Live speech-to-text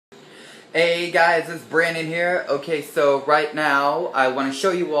Hey guys, it's Brandon here. Okay, so right now I want to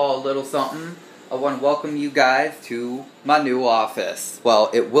show you all a little something. I want to welcome you guys to my new office. Well,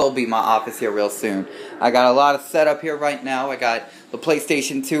 it will be my office here real soon. I got a lot of setup here right now. I got the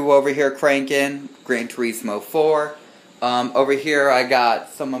PlayStation 2 over here cranking, Gran Turismo 4. Over here I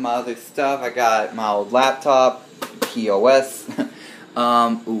got some of my other stuff. I got my old laptop, POS.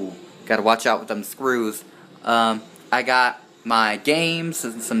 Gotta watch out with them screws. I got my games,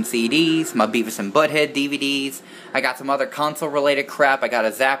 and some CDs, my Beavis and Butthead DVDs. I got some other console-related crap. I got a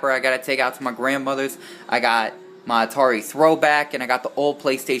zapper I gotta take out to my grandmother's. I got my Atari Throwback, and I got the old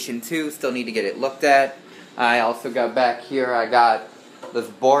PlayStation 2. Still need to get it looked at. I also got back here, I got this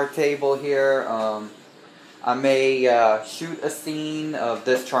bar table here. I may shoot a scene of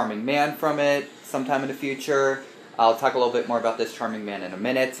This Charming Man from it sometime in the future. I'll talk a little bit more about This Charming Man in a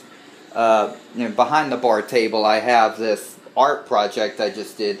minute. Behind the bar table I have this art project I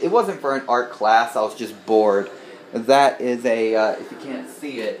just did. It wasn't for an art class, I was just bored. That is a, if you can't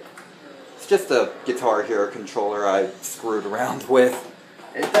see it, it's just a Guitar Hero controller I screwed around with.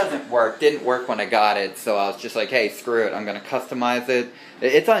 It doesn't work, didn't work when I got it, so I was just like, hey, screw it, I'm gonna customize it.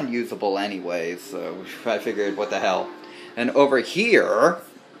 It's unusable anyway, so I figured, what the hell. And over here,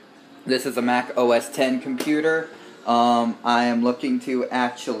 this is a Mac OS X computer. I am looking to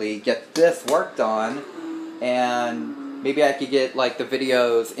actually get this worked on, and maybe I could get like the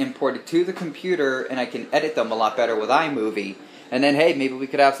videos imported to the computer and I can edit them a lot better with iMovie. And then hey, maybe we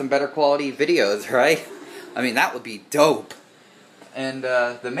could have some better quality videos, right? I mean, that would be dope. And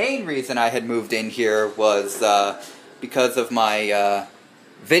the main reason I had moved in here was because of my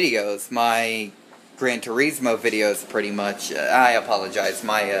videos, my Gran Turismo videos pretty much. I apologize,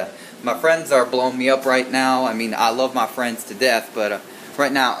 my friends are blowing me up right now. I mean, I love my friends to death, but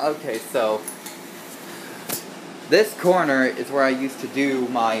right now, okay, so this corner is where I used to do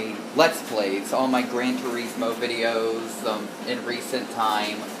my Let's Plays, all my Gran Turismo videos in recent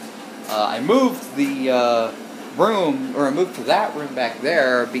time. I moved the room, or I moved to that room back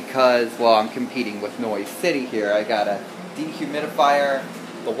there because, well, I'm competing with Noise City here. I got a dehumidifier,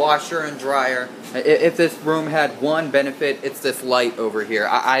 the washer and dryer. If this room had one benefit, it's this light over here.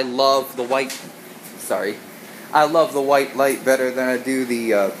 I love the white, sorry. I love the white light better than I do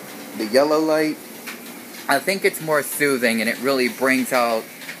the yellow light. I think it's more soothing and it really brings out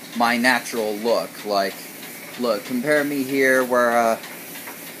my natural look. Like, look, compare me here where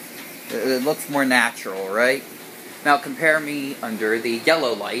it looks more natural, right? Now compare me under the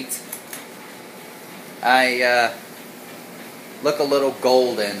yellow light. I look a little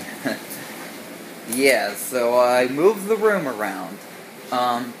golden. Yeah, so I moved the room around.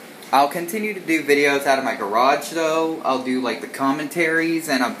 I'll continue to do videos out of my garage though. I'll do like the commentaries,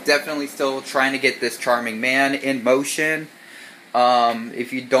 and I'm definitely still trying to get This Charming Man in motion.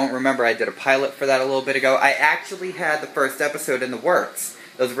 If you don't remember, I did a pilot for that a little bit ago. I actually had the first episode in the works.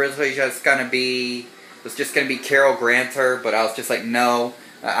 It was originally just gonna be Carol Granter, but I was just like, no,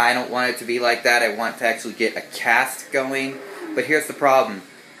 I don't want it to be like that. I want to actually get a cast going. But here's the problem.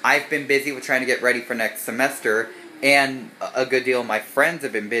 I've been busy with trying to get ready for next semester, and a good deal of my friends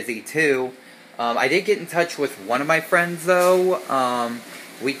have been busy too. I did get in touch with one of my friends though.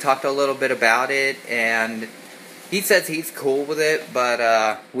 We talked a little bit about it, and he says he's cool with it,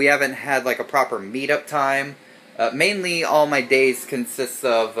 but we haven't had like a proper meetup time. Mainly all my days consist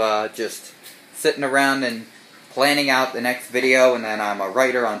of just sitting around and planning out the next video, and then I'm a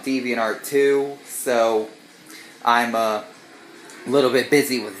writer on DeviantArt too, so I'm a little bit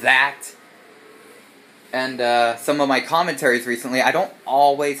busy with that. And some of my commentaries recently, I don't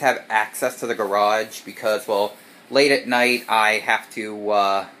always have access to the garage because, well, late at night I have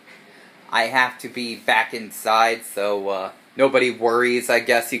to be back inside, so nobody worries, I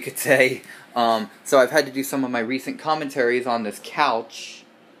guess you could say. So I've had to do some of my recent commentaries on this couch,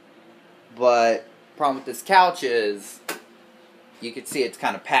 but the problem with this couch is you can see it's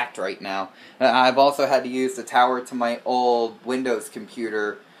kind of packed right now. I've also had to use the tower to my old Windows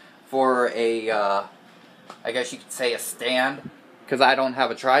computer for a I guess you could say a stand, because I don't have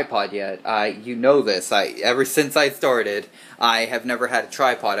a tripod yet. You know this. Ever since I started, I have never had a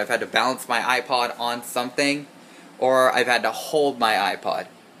tripod. I've had to balance my iPod on something, or I've had to hold my iPod.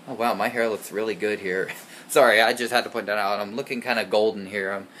 Oh wow, my hair looks really good here. Sorry, I just had to point that out. I'm looking kind of golden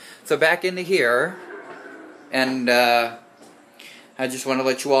here. So back into here, and I just want to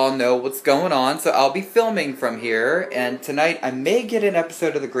let you all know what's going on. So I'll be filming from here, and tonight I may get an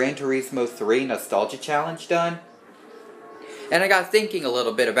episode of the Gran Turismo 3 Nostalgia Challenge done. And I got thinking a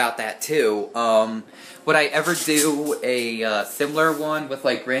little bit about that too. Would I ever do a similar one with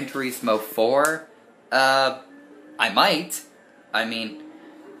like Gran Turismo 4? I might. I mean,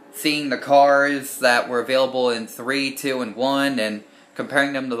 seeing the cars that were available in 3, 2, and 1 and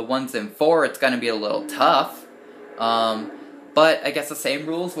comparing them to the ones in 4, it's going to be a little tough. But I guess the same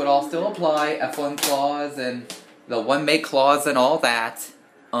rules would all still apply. F1 clause and the one make clause and all that.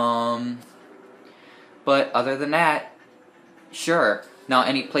 But other than that, sure. Now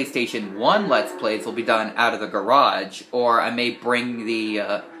any PlayStation 1 Let's Plays will be done out of the garage, or I may bring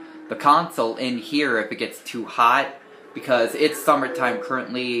the console in here if it gets too hot, because it's summertime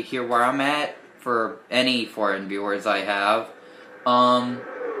currently here where I'm at, for any foreign viewers I have. And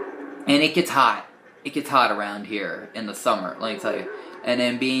it gets hot. It gets hot around here in the summer, let me tell you. And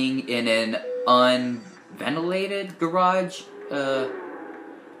then being in an unventilated garage, I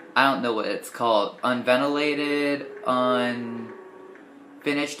don't know what it's called. Unventilated,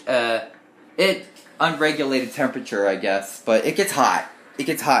 unfinished, unregulated temperature, I guess. But it gets hot. It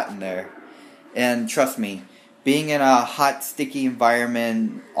gets hot in there. And trust me, being in a hot, sticky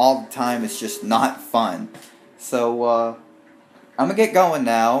environment all the time is just not fun. So, I'm gonna get going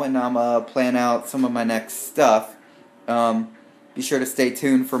now, and I'm gonna plan out some of my next stuff. Be sure to stay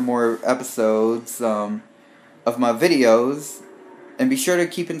tuned for more episodes of my videos, and be sure to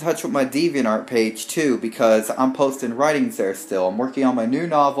keep in touch with my DeviantArt page too, because I'm posting writings there still. I'm working on my new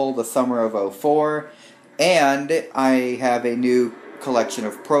novel, The Summer of '04, and I have a new collection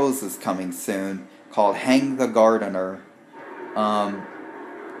of proses coming soon called Hang the Gardener.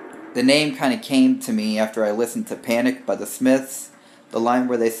 The name kind of came to me after I listened to Panic by the Smiths. The line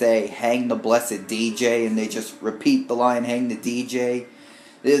where they say, hang the blessed DJ, and they just repeat the line, hang the DJ.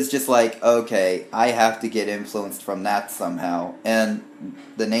 It is just like, okay, I have to get influenced from that somehow. And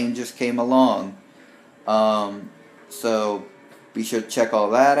the name just came along. So be sure to check all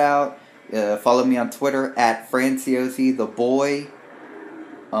that out. Follow me on Twitter at FrancioziTheBoy.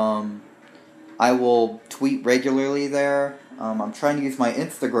 I will tweet regularly there. I'm trying to use my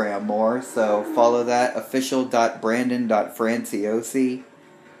Instagram more, so follow that, official.brandon.franciosi.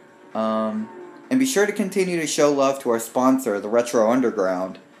 And be sure to continue to show love to our sponsor, the Retro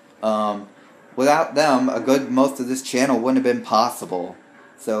Underground. Without them, most of this channel wouldn't have been possible.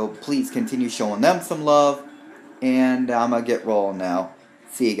 So please continue showing them some love, and I'm going to get rolling now.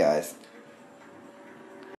 See you guys.